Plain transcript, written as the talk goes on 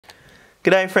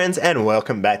G'day friends and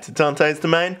welcome back to Dante's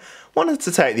Domain. Wanted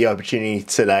to take the opportunity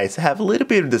today to have a little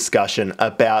bit of discussion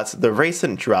about the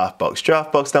recent draft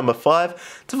box number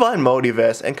 5, Divine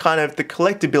Multiverse, and kind of the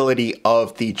collectability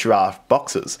of the draft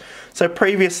boxes. So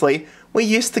previously, we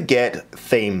used to get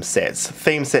theme sets.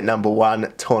 Theme set number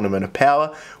 1, Tournament of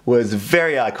Power, was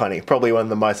very iconic, probably one of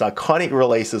the most iconic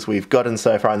releases we've gotten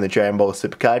so far in the Dragon Ball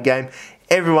Super card game.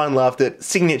 Everyone loved it,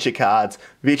 signature cards,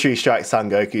 Victory Strike Son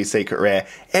Goku Secret Rare.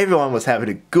 Everyone was having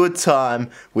a good time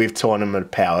with Tournament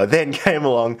of Power. Then came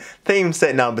along theme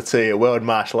set number 2, World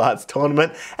Martial Arts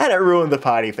Tournament, and it ruined the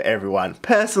party for everyone.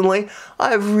 Personally,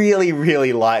 I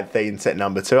really like theme set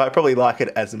number 2. I probably like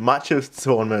it as much as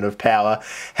Tournament of Power.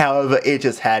 However, it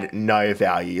just had no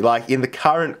value. Like in the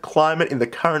current climate, in the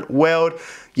current world,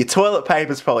 your toilet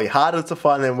paper is probably harder to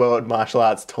find than World Martial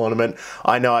Arts Tournament.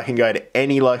 I know I can go to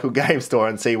any local game store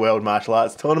and see World Martial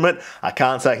Arts Tournament. I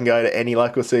can't say I can go to any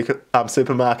local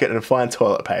supermarket and find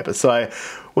toilet paper. So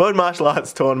World Martial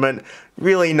Arts Tournament,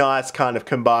 really nice kind of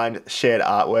combined shared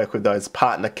artwork with those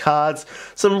partner cards.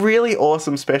 Some really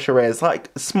awesome special rares, like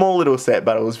a small little set,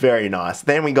 but it was very nice.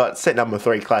 Then we got set number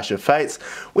 3, Clash of Fates,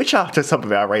 which after some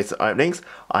of our recent openings,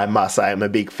 I must say I'm a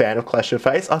big fan of Clash of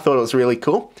Fates. I thought it was really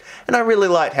cool. And I really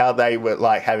liked how they were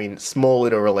like having small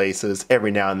little releases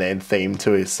every now and then themed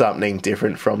to something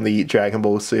different from the Dragon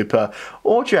Ball Super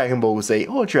or Dragon Ball Z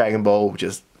or Dragon Ball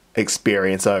just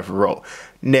experience overall.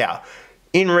 Now,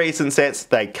 in recent sets,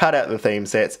 they cut out the theme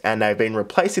sets and they've been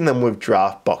replacing them with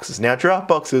draft boxes. Now, draft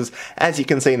boxes, as you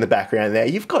can see in the background there,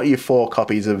 you've got your 4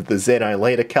 copies of the Zeno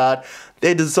Leader card.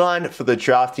 They're designed for the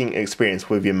drafting experience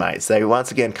with your mates. They once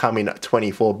again come in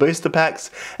 24 booster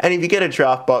packs, and if you get a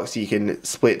draft box, you can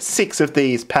split 6 of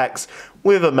these packs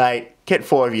with a mate, get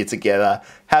 4 of you together,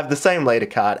 have the same leader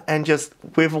card, and just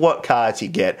with what cards you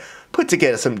get, put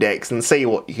together some decks and see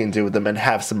what you can do with them and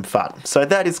have some fun. So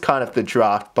that is kind of the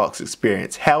draft box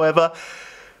experience. However,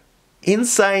 in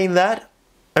saying that,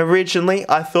 originally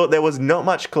I thought there was not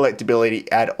much collectability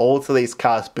at all to these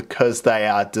cards because they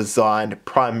are designed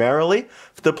primarily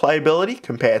for the playability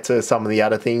compared to some of the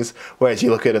other things. Whereas you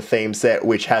look at a theme set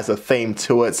which has a theme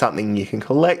to it, something you can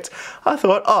collect, I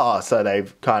thought, oh, so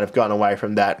they've kind of gone away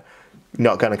from that,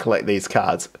 not going to collect these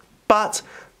cards. But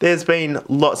there's been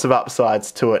lots of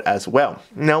upsides to it as well.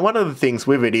 Now, one of the things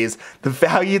with it is the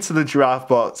value to the draft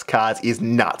box cards is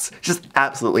nuts, just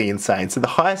absolutely insane. So the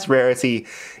highest rarity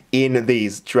in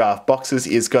these draft boxes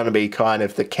is going to be kind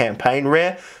of the campaign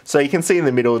rare. So you can see in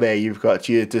the middle there, you've got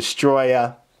your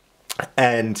Destroyer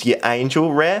and your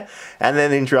Angel rare, and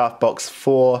then in draft box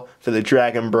 4 for the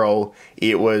Dragon Brawl,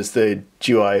 it was the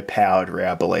Duo Powered rare,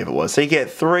 I believe it was. So you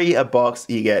get 3 a box,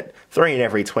 you get 3 in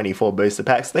every 24 booster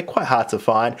packs. They're quite hard to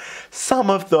find. Some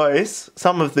of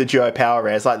the Duo Power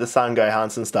rares, like the Sun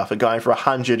Gohans and stuff, are going for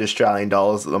 100 Australian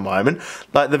dollars at the moment.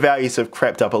 Like, the values have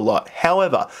crept up a lot.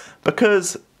 However,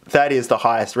 because that is the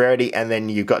highest rarity, and then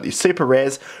you've got your super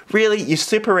rares. Really, your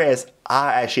super rares are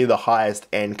actually the highest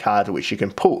end card which you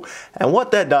can pull. And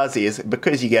what that does is,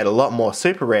 because you get a lot more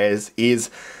super rares, is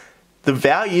the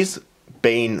values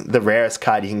being the rarest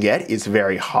card you can get is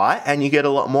very high, and you get a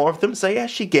lot more of them. So you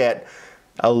actually get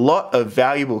a lot of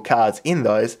valuable cards in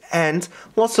those, and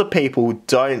lots of people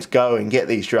don't go and get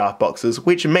these draft boxes,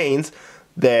 which means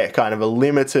they're kind of a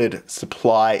limited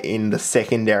supply in the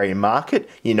secondary market.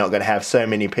 You're not going to have so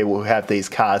many people who have these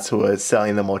cards who are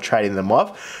selling them or trading them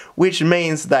off, which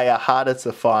means they are harder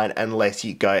to find unless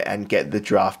you go and get the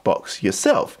draft box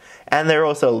yourself. And they're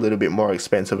also a little bit more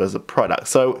expensive as a product.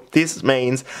 So this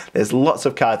means there's lots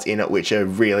of cards in it which are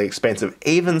really expensive.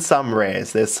 Even some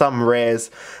rares. There's some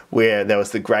rares where there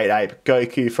was the Great Ape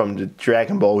Goku from the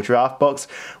Dragon Ball draft box,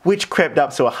 which crept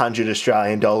up to 100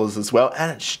 Australian dollars as well,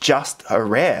 and it's just a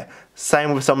rare.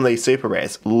 Same with some of these super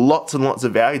rares. Lots and lots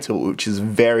of value to it, which is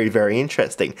very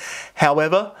interesting.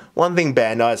 However, one thing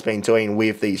Bandai has been doing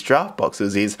with these draft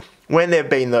boxes is when there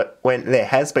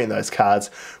has been those cards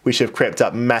which have crept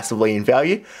up massively in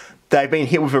value, they've been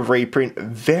hit with a reprint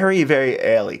very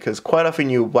early, because quite often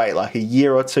you wait like a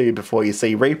year or 2 before you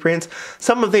see reprints.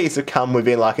 Some of these have come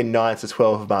within like a 9 to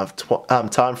 12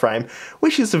 month time frame,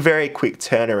 which is a very quick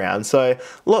turnaround. So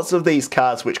lots of these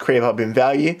cards which creep up in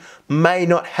value may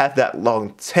not have that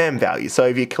long-term value. So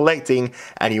if you're collecting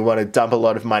and you want to dump a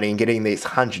lot of money in getting these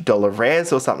 $100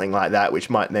 rares or something like that, which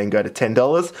might then go to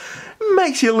 $10,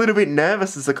 makes you a little bit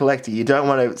nervous as a collector. You don't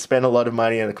want to spend a lot of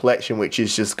money on a collection which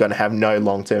is just going to have no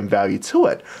long-term value to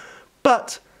it.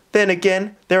 But then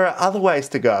again, there are other ways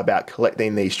to go about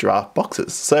collecting these draft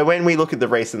boxes. So when we look at the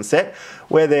recent set,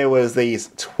 where there was these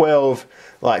 12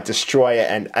 like Destroyer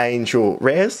and Angel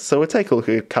rares, so we'll take a look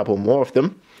at a couple more of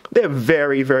them. They're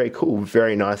very, very cool,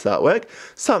 very nice artwork,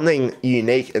 something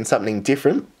unique and something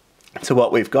different to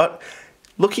what we've got.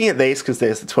 Looking at these, because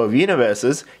there's the 12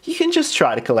 universes, you can just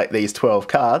try to collect these 12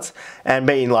 cards, and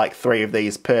being like 3 of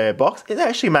these per box, it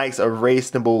actually makes a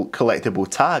reasonable collectible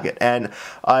target. And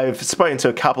I've spoken to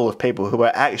a couple of people who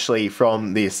are actually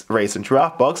from this recent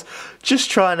draft box, just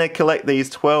trying to collect these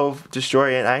 12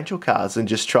 Destroyer and Angel cards, and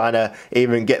just trying to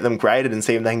even get them graded and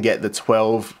see if they can get the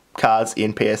 12 cards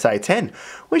in PSA 10,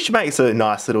 which makes a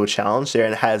nice little challenge there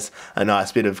and has a nice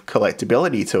bit of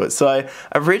collectability to it. So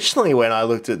originally when I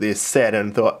looked at this set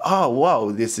and thought, oh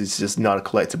whoa, this is just not a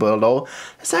collectible at all,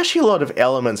 there's actually a lot of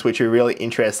elements which are really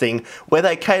interesting where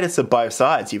they cater to both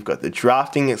sides. You've got the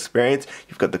drafting experience,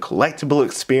 you've got the collectible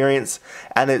experience,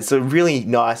 and it's a really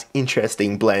nice,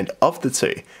 interesting blend of the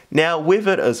two. Now with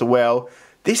it as well,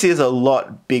 this is a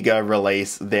lot bigger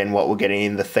release than what we're getting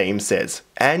in the theme sets.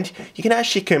 And you can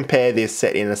actually compare this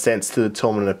set in a sense to the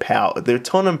Tournament of Power. The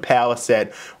Tournament of Power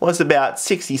set was about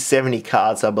 60, 70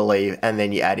 cards, I believe, and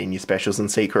then you add in your specials and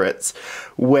secrets,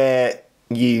 where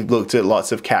you looked at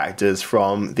lots of characters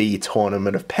from the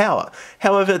Tournament of Power.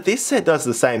 However, this set does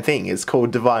the same thing. It's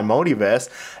called Divine Multiverse,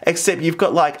 except you've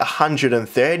got like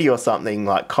 130 or something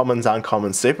like commons,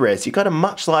 uncommons, super rares. You've got a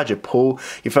much larger pool.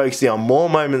 You're focusing on more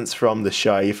moments from the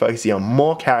show. You're focusing on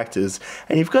more characters,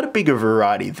 and you've got a bigger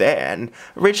variety there. And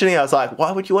originally I was like,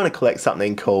 why would you want to collect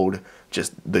something called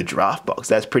just the Draft Box?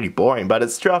 That's pretty boring, but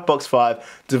it's Draft Box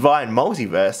 5 Divine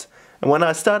Multiverse. And when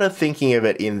I started thinking of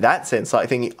it in that sense, like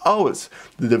thinking, oh, it's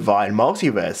the Divine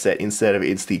Multiverse set instead of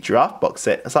it's the Draft Box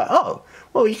set, it's like, oh,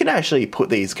 well, you can actually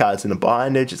put these cards in a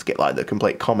binder, just get like the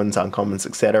complete commons, uncommons,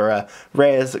 etc.,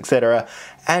 rares, etc.,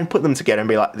 and put them together and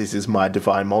be like, this is my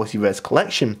Divine Multiverse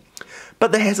collection.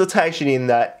 But the hesitation in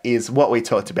that is what we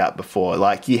talked about before.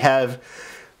 Like, you have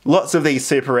lots of these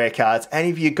super rare cards, and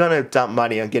if you're going to dump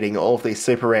money on getting all of these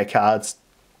super rare cards,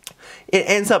 it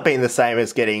ends up being the same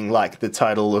as getting like the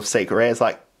total of secret rares,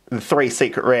 like the 3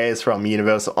 secret rares from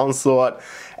Universal Onslaught,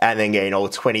 and then getting all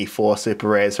 24 super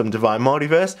rares from Divine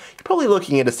Multiverse. You're probably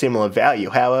looking at a similar value.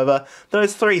 However,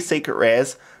 those 3 secret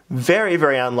rares, very,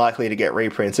 very unlikely to get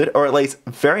reprinted, or at least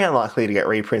very unlikely to get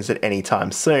reprinted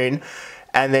anytime soon.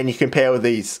 And then you compare with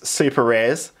these super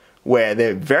rares, where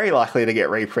they're very likely to get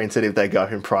reprinted if they go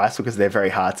up in price because they're very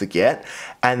hard to get,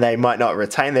 and they might not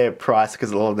retain their price because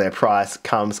a lot of their price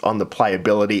comes on the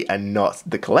playability and not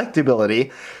the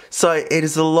collectability. So it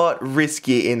is a lot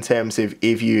riskier in terms of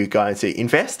if you're going to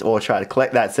invest or try to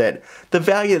collect that set, the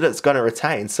value that it's going to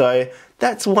retain. So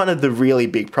that's one of the really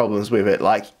big problems with it.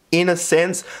 Like, in a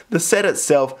sense, the set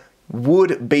itself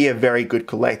would be a very good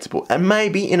collectible, and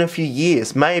maybe in a few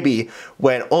years, maybe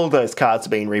when all those cards are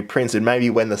being reprinted, maybe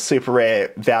when the super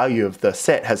rare value of the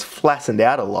set has flattened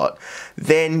out a lot,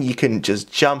 then you can just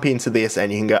jump into this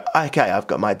and you can go, okay, I've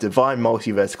got my Divine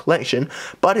Multiverse collection.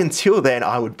 But until then,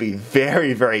 I would be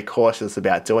very, very cautious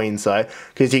about doing so,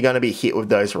 because you're going to be hit with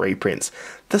those reprints.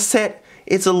 The set,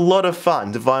 it's a lot of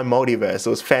fun. Divine Multiverse, it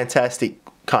was fantastic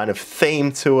kind of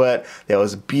theme to it. There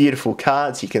was beautiful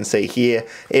cards you can see here.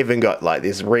 Even got like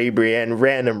this Rebrienne,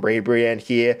 random Rebrienne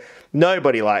here.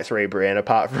 Nobody likes Rebrienne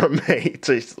apart from me.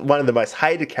 It's one of the most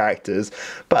hated characters,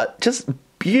 but just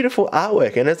beautiful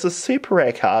artwork, and it's a super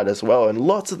rare card as well, and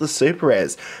lots of the super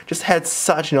rares just had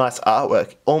such nice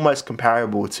artwork, almost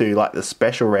comparable to like the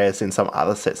special rares in some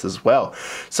other sets as well.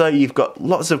 So you've got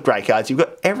lots of great cards, you've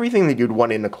got everything that you'd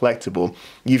want in a collectible,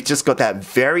 you've just got that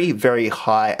very, very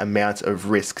high amount of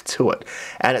risk to it.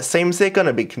 And it seems they're going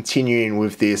to be continuing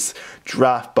with this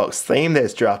draft box theme.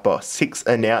 There's draft box 6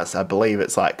 announced, I believe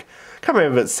it's like, can't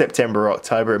remember if it's September or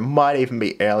October, it might even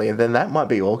be earlier than that, might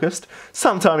be August.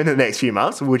 Sometime in the next few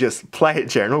months, we'll just play it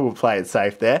general, we'll play it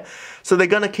safe there. So they're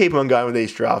going to keep on going with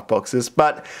these draft boxes,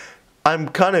 but I'm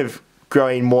kind of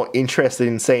growing more interested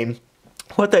in seeing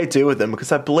what they do with them,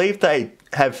 because I believe they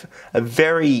have a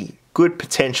very good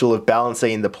potential of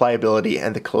balancing the playability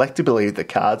and the collectability of the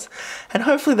cards, and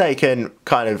hopefully they can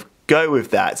kind of go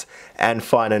with that and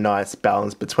find a nice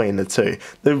balance between the two.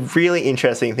 The really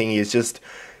interesting thing is just,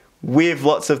 with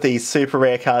lots of these super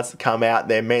rare cards that come out,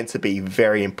 they're meant to be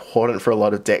very important for a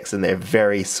lot of decks, and they're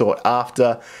very sought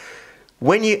after.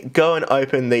 When you go and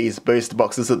open these booster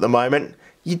boxes at the moment,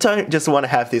 you don't just want to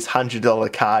have this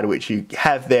 $100 card which you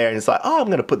have there and it's like, oh, I'm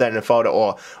going to put that in a folder,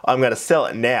 or I'm going to sell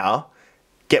it now,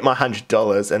 get my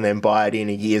 $100 and then buy it in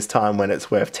a year's time when it's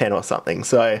worth 10 or something.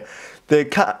 So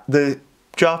the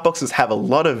Draft boxes have a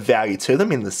lot of value to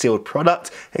them in the sealed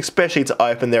product, especially to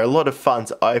open. They're a lot of fun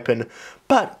to open,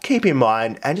 but keep in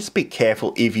mind and just be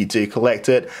careful if you do collect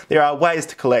it. There are ways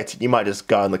to collect it. You might just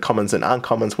go in the commons and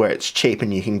uncommons where it's cheap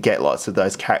and you can get lots of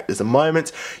those characters a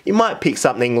moment. You might pick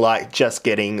something like just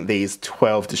getting these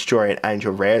 12 Destroyer and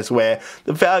Angel rares where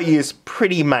the value is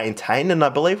pretty maintained and I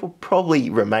believe will probably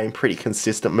remain pretty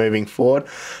consistent moving forward.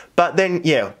 But then,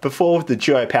 yeah, before with the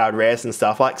duo powered rares and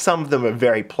stuff, like some of them are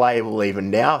very playable even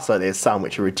now, so there's some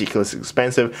which are ridiculously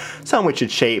expensive, some which are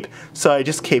cheap, so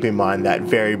just keep in mind that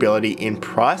variability in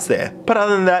price there. But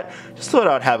other than that, just thought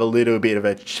I'd have a little bit of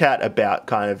a chat about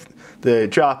kind of the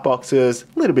draft boxes,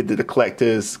 a little bit of the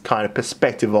collector's kind of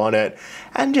perspective on it,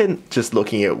 and then just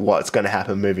looking at what's going to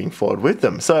happen moving forward with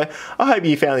them. So I hope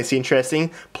you found this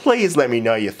interesting. Please let me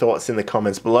know your thoughts in the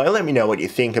comments below. Let me know what you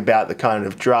think about the kind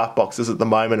of draft boxes at the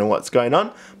moment and what's going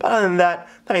on. But other than that,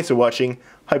 thanks for watching.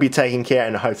 Hope you're taking care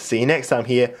and I hope to see you next time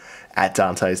here at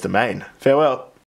Dante's Domain. Farewell.